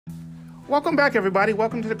Welcome back, everybody.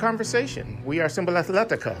 Welcome to the conversation. We are Symbol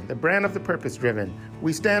Athletica, the brand of the purpose-driven.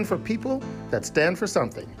 We stand for people that stand for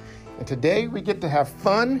something. And today we get to have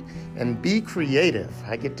fun and be creative.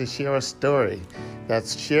 I get to share a story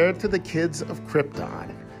that's shared to the kids of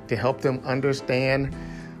Krypton to help them understand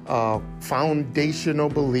foundational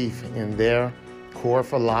belief in their core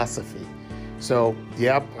philosophy. So,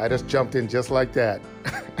 yep, I just jumped in just like that.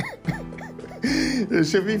 It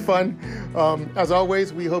should be fun. As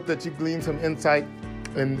always, we hope that you glean some insight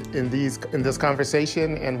in this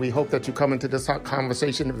conversation, and we hope that you come into this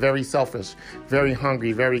conversation very selfish, very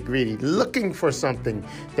hungry, very greedy, looking for something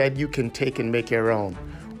that you can take and make your own.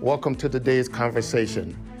 Welcome to today's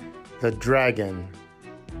conversation, the dragon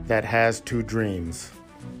that has two dreams.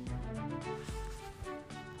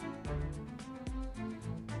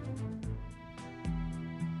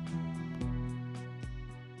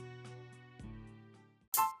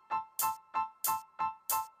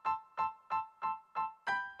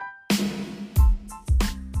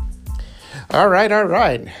 All right.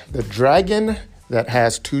 The dragon that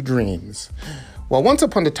has two dreams. Well, once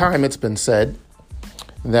upon a time, it's been said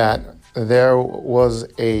that there was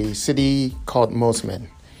a city called Mosman.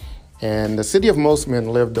 And the city of Mosman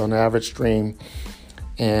lived on Average Stream,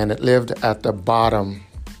 and it lived at the bottom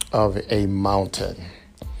of a mountain.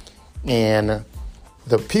 And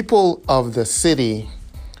the people of the city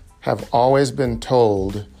have always been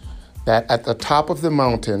told that at the top of the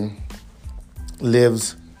mountain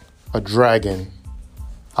lives a dragon,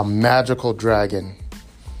 a magical dragon,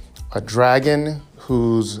 a dragon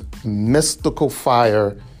whose mystical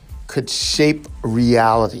fire could shape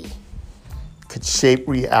reality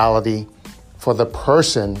for the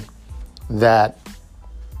person that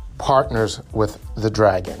partners with the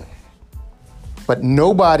dragon. But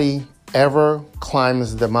nobody ever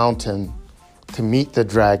climbs the mountain to meet the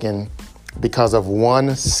dragon because of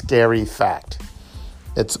one scary fact.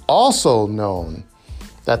 It's also known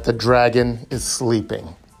that the dragon is sleeping.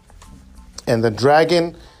 And the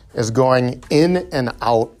dragon is going in and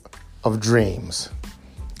out of dreams.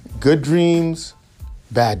 Good dreams,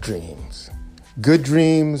 bad dreams. Good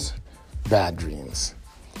dreams, bad dreams.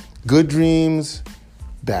 Good dreams,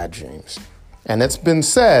 bad dreams. And it's been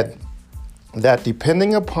said that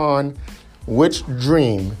depending upon which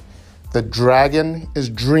dream the dragon is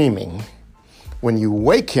dreaming, when you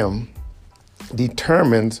wake him,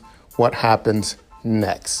 determines what happens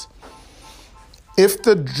next. If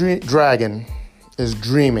the dragon is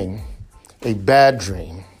dreaming a bad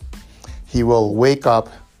dream, he will wake up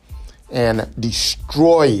and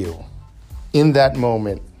destroy you in that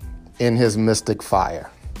moment in his mystic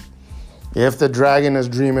fire. If the dragon is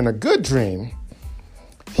dreaming a good dream,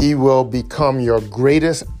 he will become your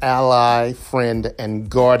greatest ally, friend, and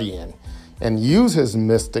guardian, and use his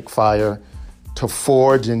mystic fire to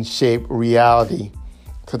forge and shape reality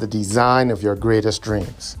to the design of your greatest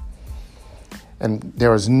dreams. And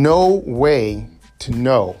there is no way to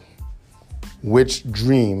know which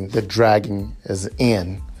dream the dragon is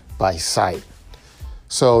in by sight.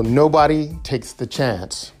 So nobody takes the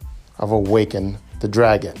chance of awakening the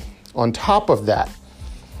dragon. On top of that,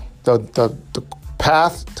 the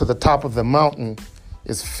path to the top of the mountain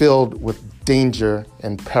is filled with danger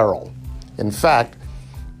and peril. In fact,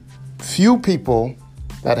 few people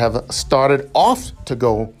that have started off to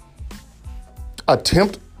go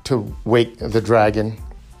attempt to wake the dragon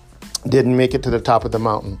didn't make it to the top of the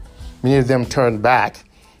mountain. Many of them turned back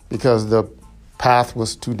because the path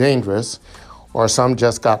was too dangerous, or some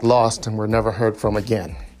just got lost and were never heard from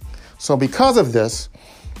again. So because of this,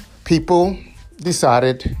 people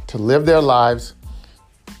decided to live their lives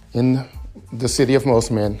in the city of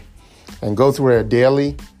Mosman and go through their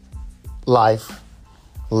daily life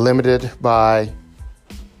limited by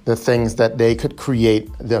the things that they could create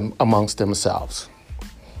them amongst themselves.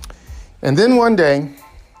 And then one day,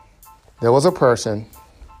 there was a person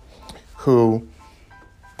who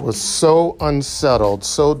was so unsettled,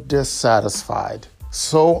 so dissatisfied,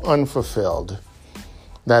 so unfulfilled,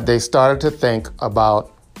 that they started to think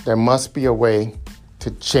about there must be a way to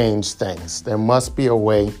change things. There must be a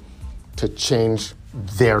way to change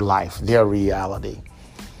their life, their reality.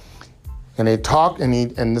 And they talked,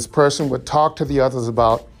 and this person would talk to the others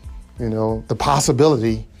about the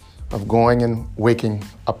possibility of going and waking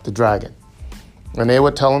up the dragon. And they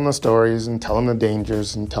would tell him the stories and tell him the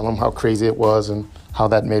dangers and tell him how crazy it was and how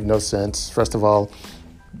that made no sense. First of all,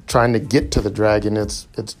 trying to get to the dragon, it's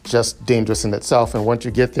just dangerous in itself. And once you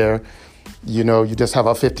get there, you just have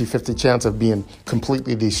a 50-50 chance of being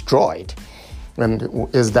completely destroyed. And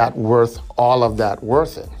is all of that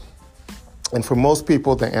worth it? And for most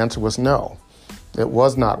people, the answer was no. It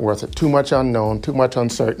was not worth it. Too much unknown, too much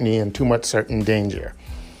uncertainty, and too much certain danger.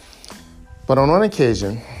 But on one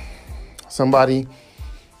occasion, somebody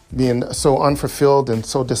being so unfulfilled and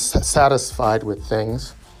so dissatisfied with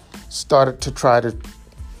things started to try to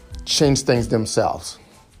change things themselves.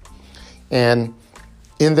 And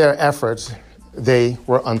in their efforts, they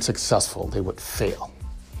were unsuccessful. They would fail.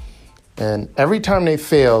 And every time they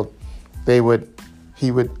failed, he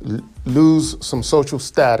would lose some social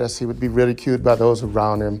status. He would be ridiculed by those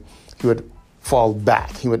around him. He would fall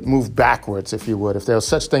back. He would move backwards, if you would. If there was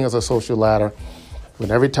such thing as a social ladder,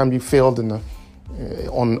 when every time you failed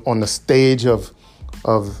on the stage of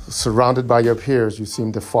surrounded by your peers, you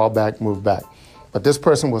seemed to fall back, move back. But this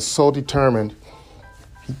person was so determined.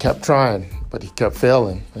 He kept trying, but he kept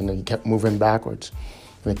failing, and then he kept moving backwards,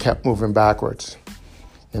 and he kept moving backwards.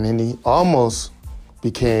 And then he almost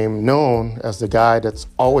became known as the guy that's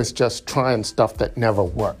always just trying stuff that never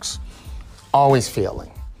works, always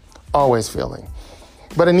failing, always failing.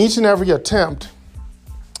 But in each and every attempt,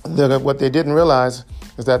 what they didn't realize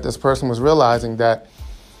is that this person was realizing that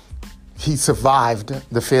he survived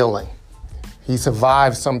the failing. He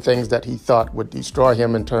survived some things that he thought would destroy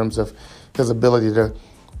him in terms of his ability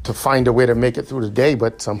to find a way to make it through the day,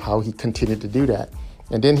 but somehow he continued to do that.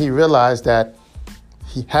 And then he realized that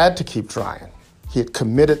he had to keep trying. He had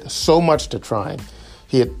committed so much to trying.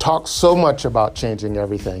 He had talked so much about changing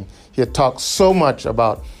everything. He had talked so much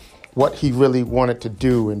about what he really wanted to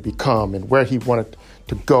do and become and where he wanted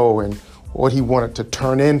to go and what he wanted to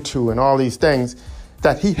turn into and all these things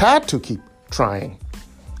that he had to keep trying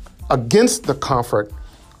against the comfort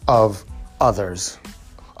of others,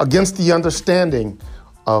 against the understanding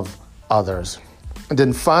of others. And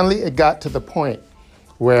then finally it got to the point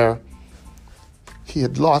where he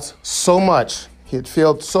had lost so much. He had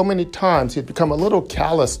failed so many times. He had become a little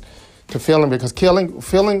callous to failing because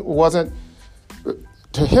failing wasn't,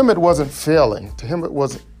 to him it wasn't failing. To him it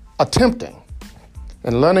was attempting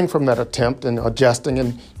and learning from that attempt and adjusting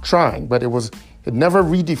and trying. But it never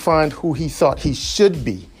redefined who he thought he should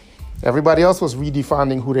be. Everybody else was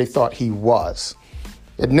redefining who they thought he was.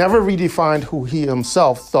 It never redefined who he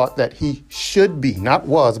himself thought that he should be, not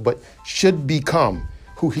was, but should become,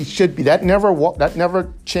 who he should be. That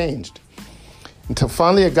never changed until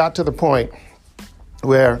finally it got to the point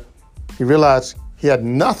where he realized he had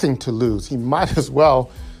nothing to lose. He might as well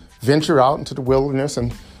venture out into the wilderness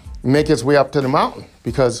and make his way up to the mountain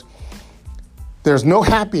because there's no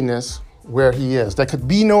happiness where he is. There could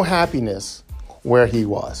be no happiness where he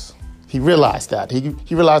was. He realized that. He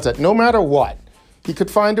realized that no matter what, he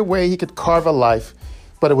could find a way, he could carve a life,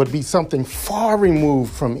 but it would be something far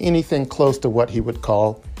removed from anything close to what he would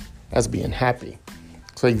call as being happy.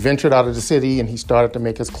 So he ventured out of the city and he started to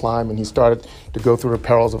make his climb and he started to go through the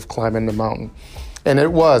perils of climbing the mountain. And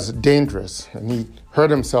it was dangerous and he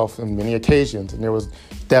hurt himself on many occasions and there was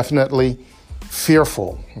definitely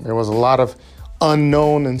fearful. There was a lot of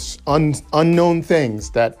unknown and unknown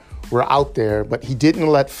things that were out there, but he didn't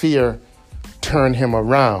let fear turn him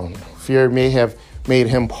around. Fear may have made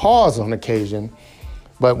him pause on occasion,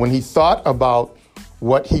 but when he thought about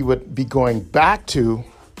what he would be going back to,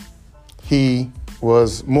 he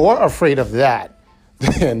was more afraid of that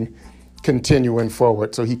than continuing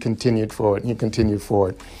forward. So he continued forward, and he continued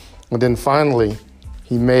forward. And then finally,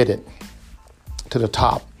 he made it to the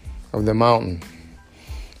top of the mountain,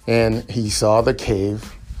 and he saw the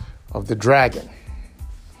cave of the dragon.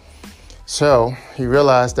 So he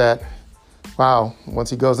realized that, wow,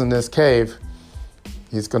 once he goes in this cave,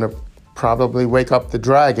 he's going to probably wake up the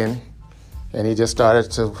dragon. And he just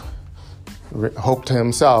started to hope to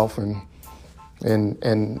himself and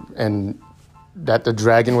that the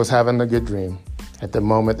dragon was having a good dream at the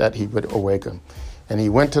moment that he would awaken. And he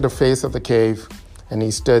went to the face of the cave and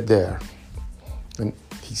he stood there. And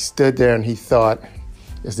he stood there and he thought,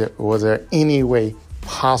 was there any way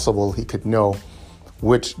possible he could know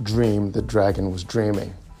which dream the dragon was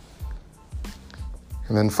dreaming?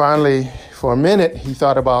 And then finally, for a minute, he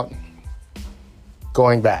thought about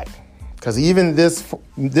going back. Because even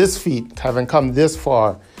this feat, having come this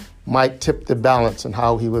far, might tip the balance in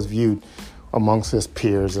how he was viewed amongst his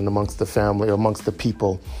peers and amongst the family, amongst the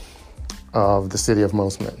people of the city of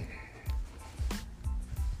Mosman.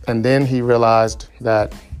 And then he realized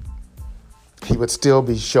that he would still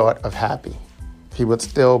be short of happy. He would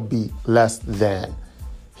still be less than.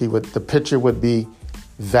 The picture would be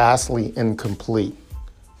vastly incomplete.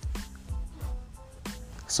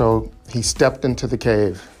 So he stepped into the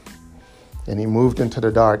cave and he moved into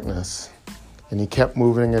the darkness and he kept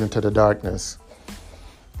moving into the darkness.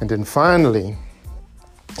 And then finally,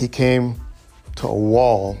 he came to a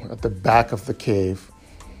wall at the back of the cave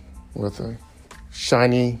with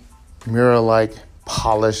shiny, mirror-like,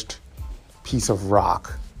 polished piece of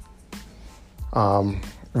rock,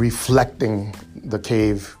 reflecting the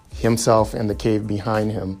cave, himself and the cave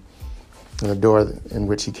behind him, and the door in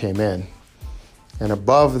which he came in. And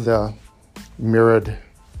above the mirrored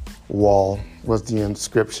wall was the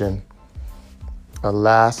inscription,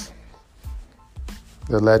 "Alas,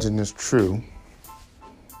 the legend is true.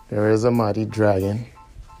 There is a mighty dragon,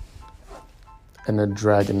 and the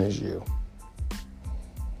dragon is you."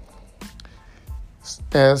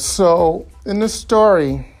 And so in this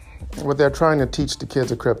story, what they're trying to teach the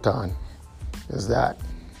kids of Krypton is that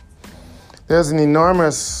there's an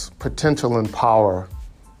enormous potential and power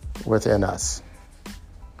within us.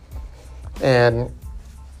 And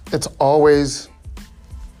it's always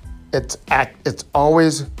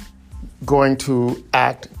going to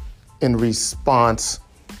act in response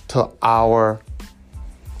to our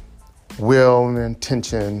will and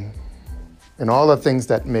intention and all the things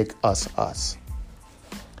that make us us.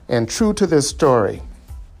 And true to this story,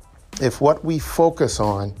 if what we focus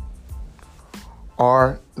on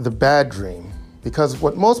are the bad dream, because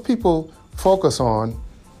what most people focus on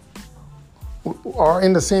are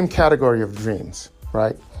in the same category of dreams,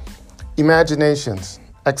 right? Imaginations,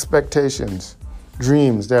 expectations,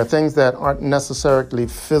 dreams. There are things that aren't necessarily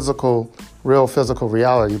real physical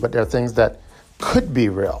reality, but there are things that could be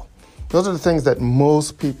real. Those are the things that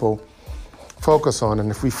most people focus on.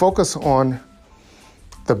 And if we focus on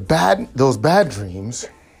those bad dreams,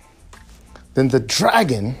 then the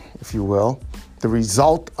dragon, if you will, the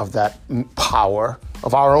result of that power,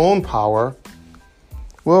 of our own power,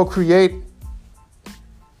 will create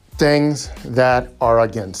things that are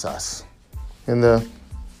against us. In the,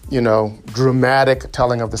 dramatic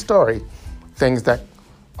telling of the story, things that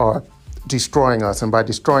are destroying us. And by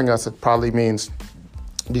destroying us, it probably means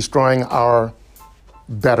destroying our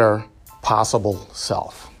better possible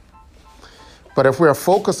self. But if we're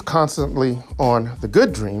focused constantly on the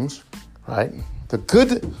good dreams, right, the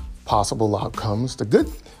good possible outcomes, the good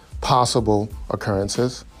possible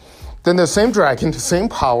occurrences, then the same dragon, the same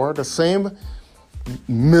power, the same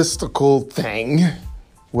mystical thing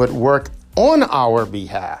would work on our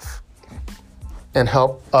behalf and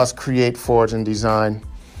help us create, forge, and design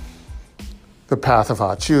the path of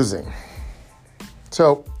our choosing.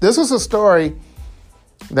 So this is a story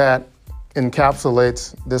that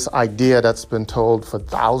encapsulates this idea that's been told for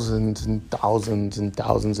thousands and thousands and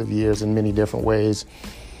thousands of years in many different ways.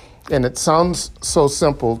 And it sounds so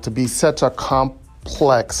simple to be such a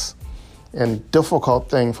complex and difficult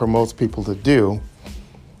thing for most people to do,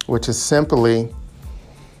 which is simply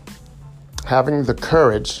having the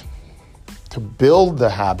courage to build the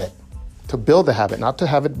habit, not to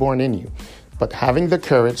have it born in you, but having the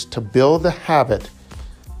courage to build the habit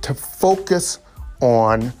to focus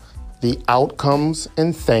on the outcomes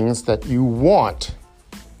and things that you want,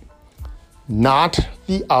 not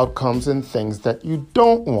the outcomes and things that you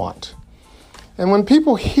don't want. And when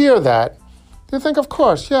people hear that, they think, of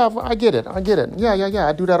course, yeah, I get it. Yeah,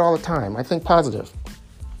 I do that all the time. I think positive.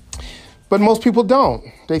 But most people don't.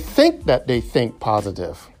 They think that they think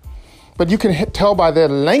positive. But you can tell by their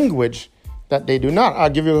language that they do not. I'll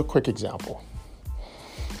give you a quick example.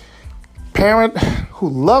 Parent who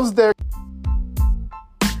loves their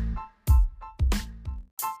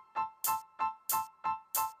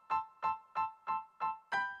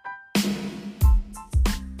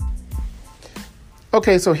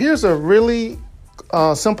Okay, so here's a really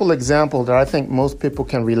simple example that I think most people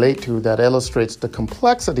can relate to that illustrates the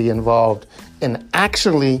complexity involved in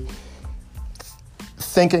actually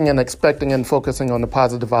thinking and expecting and focusing on the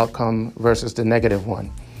positive outcome versus the negative one.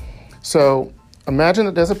 So imagine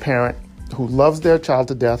that there's a parent who loves their child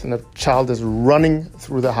to death and the child is running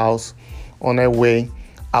through the house on their way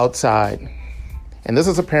outside. And this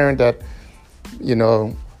is a parent that,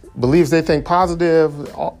 believes they think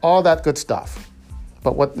positive, all that good stuff.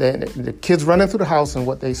 But what the kids running through the house and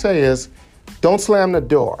what they say is, don't slam the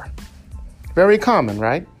door. Very common,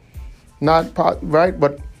 right? Right,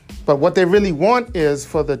 but what they really want is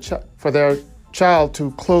for their child to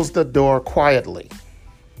close the door quietly.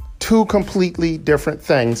 Two completely different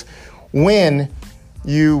things. When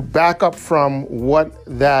you back up from what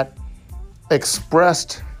that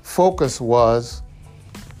expressed focus was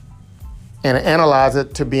and analyze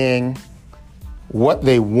it to being what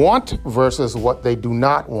they want versus what they do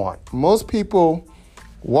not want. Most people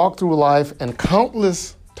walk through life and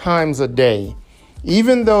countless times a day,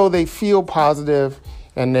 even though they feel positive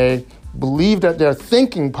and they believe that they're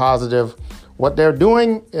thinking positive, what they're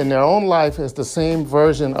doing in their own life is the same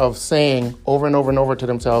version of saying over and over and over to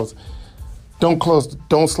themselves,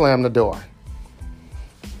 don't slam the door.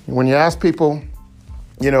 When you ask people,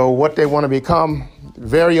 what they want to become,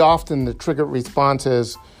 very often the triggered response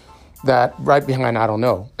is that right behind, I don't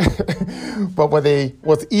know. But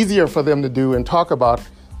what's easier for them to do and talk about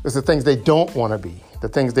is the things they don't want to be, the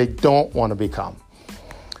things they don't want to become.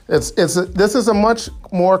 This is a much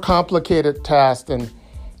more complicated task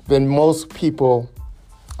than most people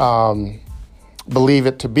believe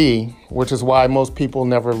it to be, which is why most people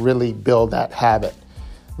never really build that habit.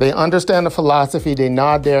 They understand the philosophy, they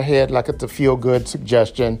nod their head like it's a feel-good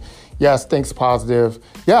suggestion. Yes, think positive.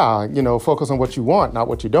 Yeah, focus on what you want, not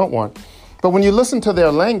what you don't want. But when you listen to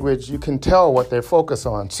their language, you can tell what they're focused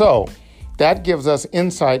on. So that gives us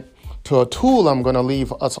insight to a tool I'm going to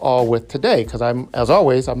leave us all with today, because as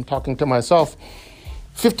always, I'm talking to myself.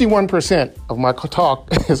 51% of my talk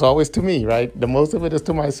is always to me, right? The most of it is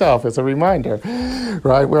to myself. It's a reminder,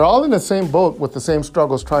 right? We're all in the same boat with the same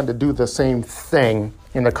struggles, trying to do the same thing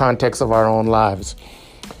in the context of our own lives.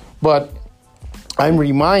 But I'm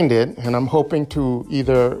reminded, and I'm hoping to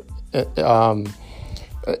either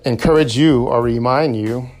encourage you or remind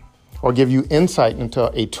you or give you insight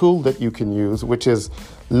into a tool that you can use, which is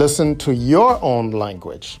listen to your own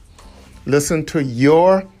language. Listen to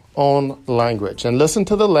your own language and listen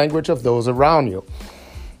to the language of those around you.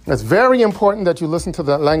 It's very important that you listen to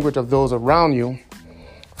the language of those around you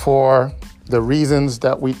for the reasons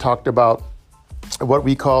that we talked about, what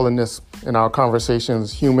we call in our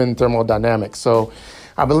conversations, human thermodynamics. So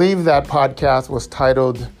I believe that podcast was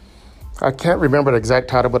titled, I can't remember the exact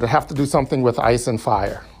title, but it have to do something with ice and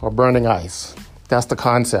fire or burning ice. That's the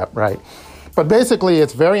concept, right? But basically,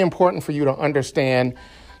 it's very important for you to understand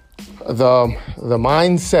the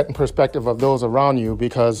mindset and perspective of those around you,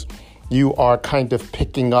 because you are kind of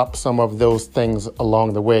picking up some of those things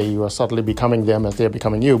along the way. You are subtly becoming them as they're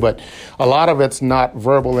becoming you, but a lot of it's not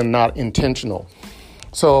verbal and not intentional.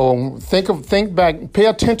 So think back, pay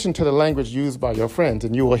attention to the language used by your friends,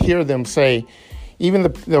 and you will hear them say, even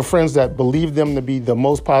the friends that believe them to be the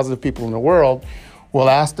most positive people in the world will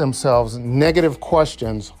ask themselves negative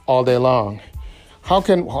questions all day long.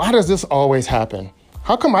 Why does this always happen?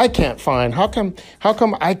 How come I can't find? How come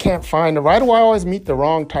I can't find? Why do I always meet the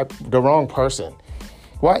wrong person?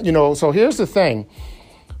 What, so here's the thing.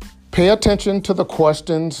 Pay attention to the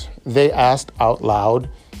questions they asked out loud,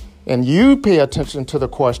 and you pay attention to the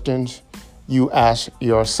questions you ask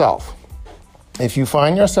yourself. If you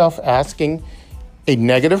find yourself asking a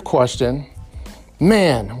negative question,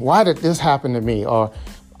 man, why did this happen to me? Or,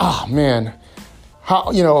 oh man,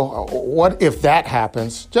 what if that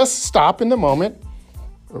happens? Just stop in the moment,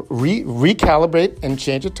 recalibrate and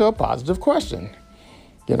change it to a positive question.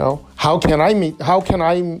 What can I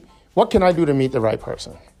do to meet the right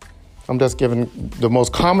person? I'm just giving the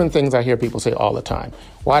most common things I hear people say all the time.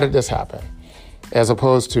 Why did this happen? As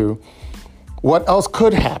opposed to, what else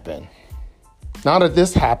could happen? Now that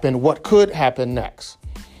this happened, what could happen next?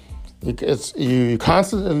 You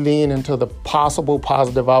constantly lean into the possible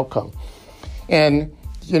positive outcome. And,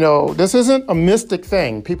 this isn't a mystic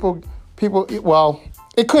thing. People, well,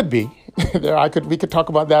 it could be. We could talk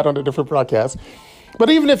about that on a different broadcast. But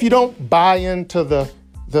even if you don't buy into the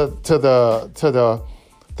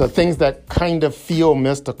things that kind of feel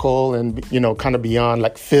mystical and, kind of beyond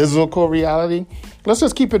like physical reality, let's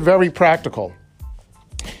just keep it very practical.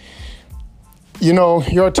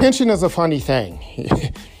 Your attention is a funny thing.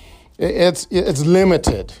 It's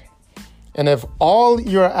limited. And if all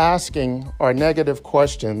you're asking are negative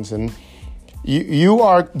questions, and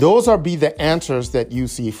those are the answers that you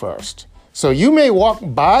see first. So you may walk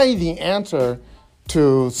by the answer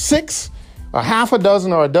to 6, a half a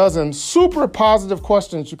dozen or a dozen super positive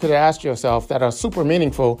questions you could ask yourself that are super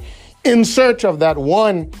meaningful in search of that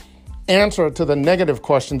one answer to the negative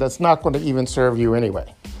question that's not going to even serve you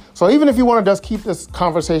anyway. So even if you want to just keep this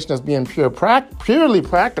conversation as being purely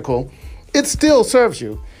practical, it still serves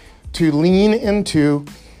you to lean into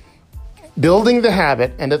building the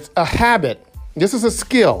habit. And it's a habit. This is a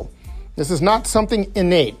skill. This is not something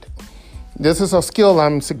innate. This is a skill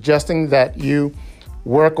I'm suggesting that you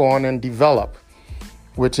work on and develop,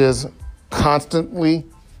 which is constantly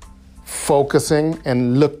focusing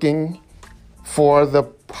and looking for the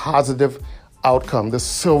positive outcome, the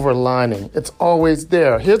silver lining. It's always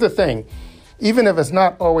there. Here's the thing. Even if it's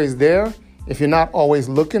not always there, if you're not always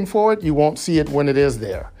looking for it, you won't see it when it is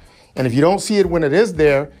there. And if you don't see it when it is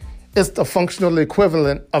there, it's the functional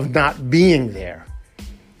equivalent of not being there.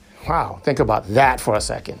 Wow, think about that for a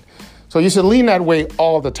second. So you should lean that way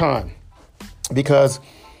all the time, because,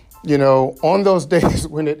 on those days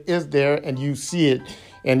when it is there and you see it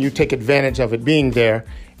and you take advantage of it being there,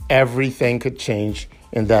 everything could change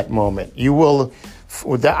in that moment. You will,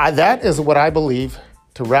 that is what I believe,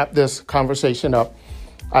 to wrap this conversation up.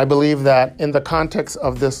 I believe that in the context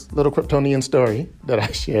of this little Kryptonian story that I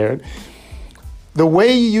shared, the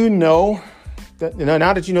way you know that,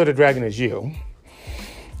 now that you know the dragon is you,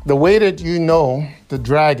 the way that you know the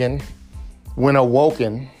dragon, when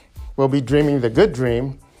awoken, will be dreaming the good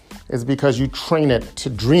dream is because you train it to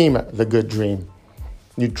dream the good dream.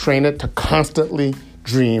 You train it to constantly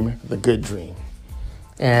dream the good dream.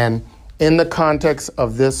 And in the context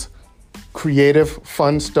of this creative,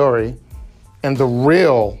 fun story and the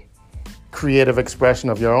real creative expression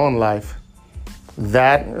of your own life,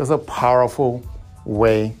 that is a powerful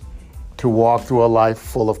way to walk through a life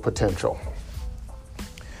full of potential.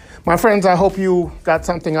 My friends, I hope you got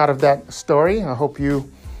something out of that story. I hope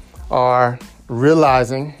you are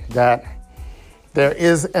realizing that there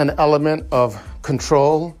is an element of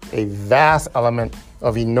control, a vast element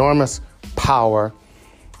of enormous power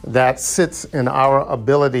that sits in our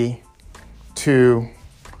ability to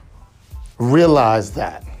realize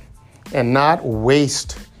that and not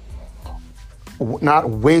waste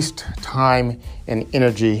time and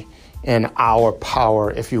energy and our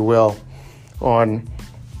power, if you will, on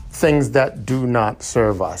things that do not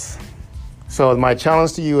serve us. So my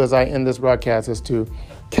challenge to you as I end this broadcast is to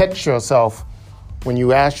catch yourself when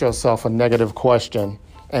you ask yourself a negative question,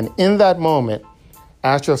 and in that moment,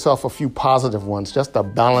 ask yourself a few positive ones just to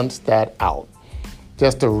balance that out,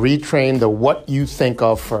 just to retrain the what you think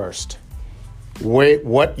of first.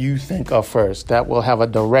 What you think of first. That will have a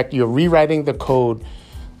direct, you're rewriting the code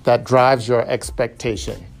that drives your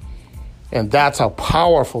expectation. And that's a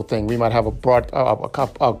powerful thing. We might have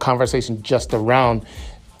a conversation just around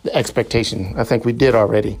the expectation. I think we did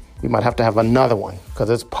already. We might have to have another one because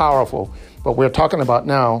it's powerful. But we're talking about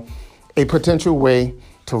now a potential way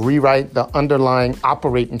to rewrite the underlying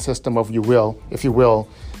operating system of you will, if you will,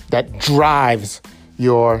 that drives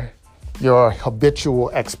your habitual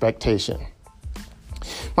expectation.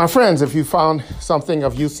 My friends, if you found something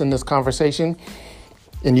of use in this conversation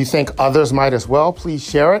and you think others might as well, please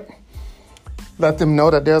share it. Let them know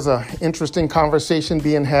that there's an interesting conversation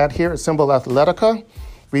being had here at Symbol Athletica.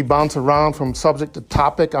 We bounce around from subject to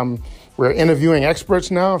topic. We're interviewing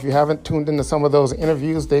experts now. If you haven't tuned into some of those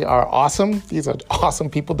interviews, they are awesome. These are awesome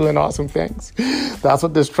people doing awesome things. That's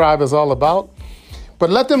what this tribe is all about. But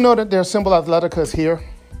let them know that their Symbol Athletica is here.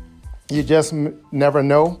 You just never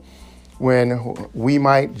know when they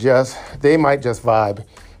might just vibe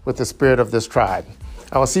with the spirit of this tribe.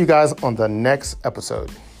 I will see you guys on the next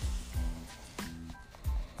episode.